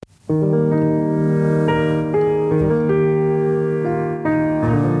Hi,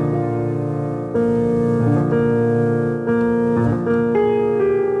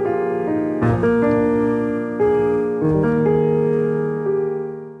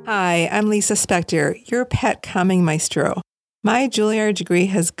 I'm Lisa Spector, your pet calming maestro. My Juilliard degree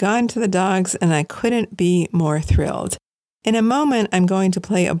has gone to the dogs, and I couldn't be more thrilled. In a moment, I'm going to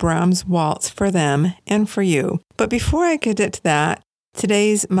play a Brahms waltz for them and for you. But before I get to that,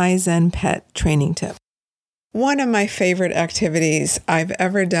 today's My Zen Pet training tip. One of my favorite activities I've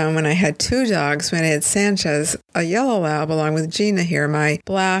ever done when I had two dogs, when I had Sanchez, a yellow lab, along with Gina here, my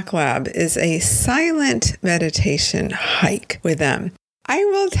black lab, is a silent meditation hike with them. I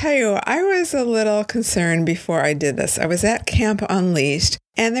will tell you, I was a little concerned before I did this. I was at Camp Unleashed,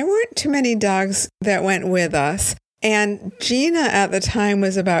 and there weren't too many dogs that went with us. And Gina at the time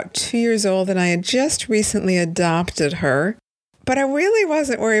was about 2 years old, and I had just recently adopted her. But I really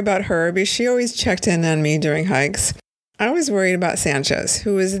wasn't worried about her because she always checked in on me during hikes. I was worried about Sanchez,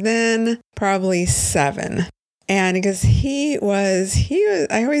 who was then probably 7. And because he was,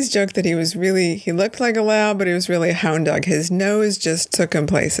 I always joke that he looked like a lab, but he was really a hound dog. His nose just took him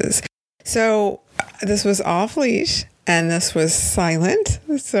places. So this was off leash, and this was silent.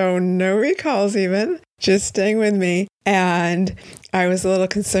 So no recalls even, just staying with me. And I was a little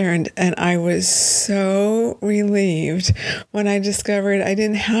concerned, and I was so relieved when I discovered I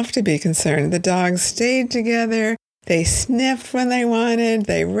didn't have to be concerned. The dogs stayed together. They sniffed when they wanted.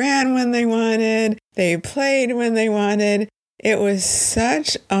 They ran when they wanted. They played when they wanted. It was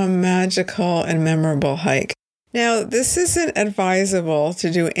such a magical and memorable hike. Now, this isn't advisable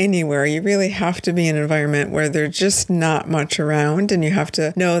to do anywhere. You really have to be in an environment where there's just not much around, and you have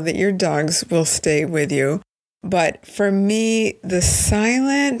to know that your dogs will stay with you. But for me, the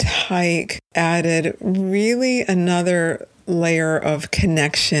silent hike added really another layer of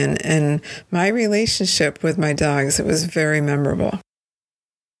connection in my relationship with my dogs. It was very memorable.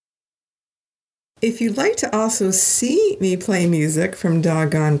 If you'd like to also see me play music from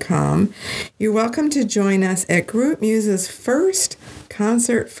Doggone Calm, you're welcome to join us at Group Muse's first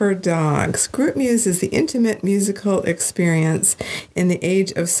Concert for Dogs. Group Muse is the intimate musical experience in the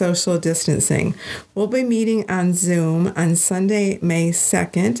age of social distancing. We'll be meeting on Zoom on Sunday, May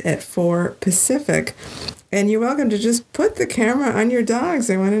 2nd at 4 Pacific. And you're welcome to just put the camera on your dogs.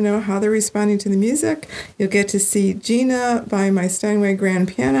 I want to know how they're responding to the music. You'll get to see Gina by my Steinway grand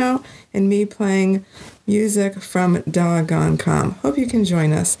piano and me playing music from Doggone Calm. Hope you can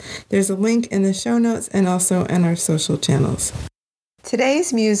join us. There's a link in the show notes and also in our social channels.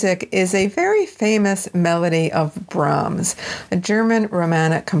 Today's music is a very famous melody of Brahms, a German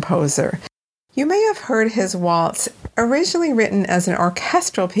Romantic composer. You may have heard his waltz, originally written as an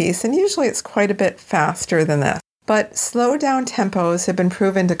orchestral piece, and usually it's quite a bit faster than this. But slow down tempos have been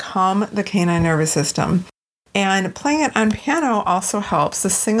proven to calm the canine nervous system. And playing it on piano also helps. The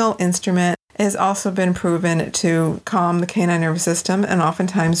single instrument has also been proven to calm the canine nervous system and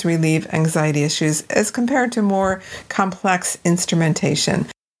oftentimes relieve anxiety issues as compared to more complex instrumentation.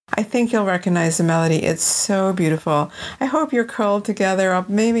 I think you'll recognize the melody. It's so beautiful. I hope you're curled together up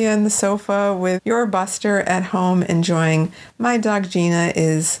maybe on the sofa with your Buster at home enjoying. My dog Gina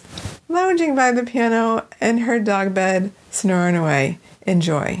is lounging by the piano in her dog bed, snoring away.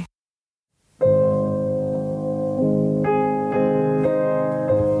 Enjoy.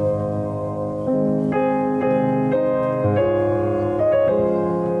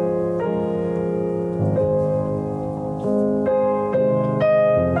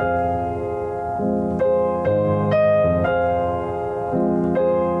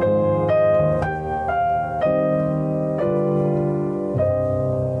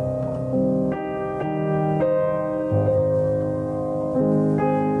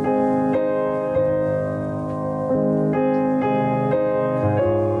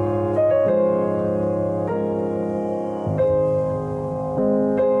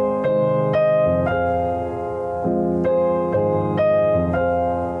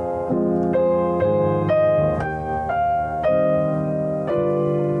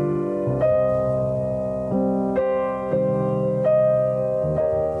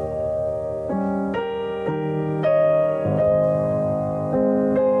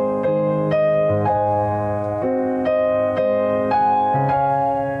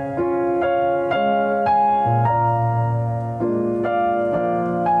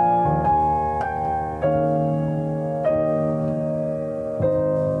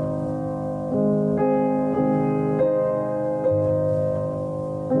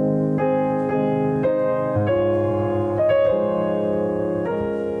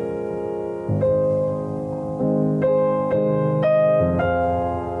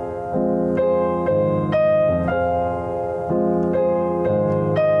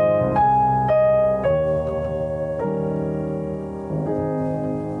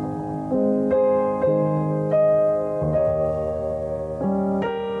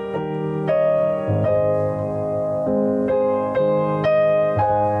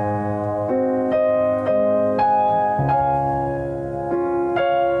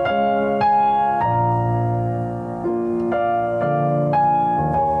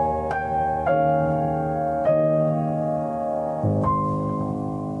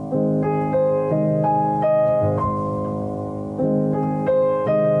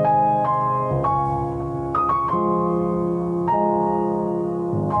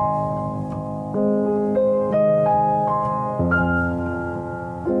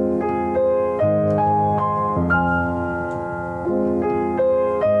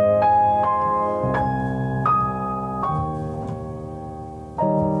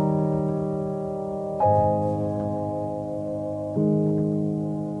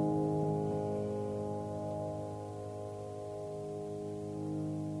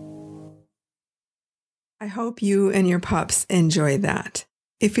 I hope you and your pups enjoy that.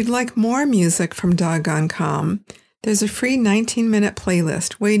 If you'd like more music from Doggone Calm, there's a free 19-minute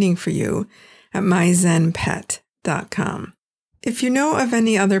playlist waiting for you at myzenpet.com. If you know of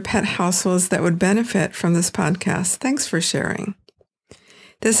any other pet households that would benefit from this podcast, thanks for sharing.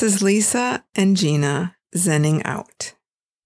 This is Lisa and Gina zenning out.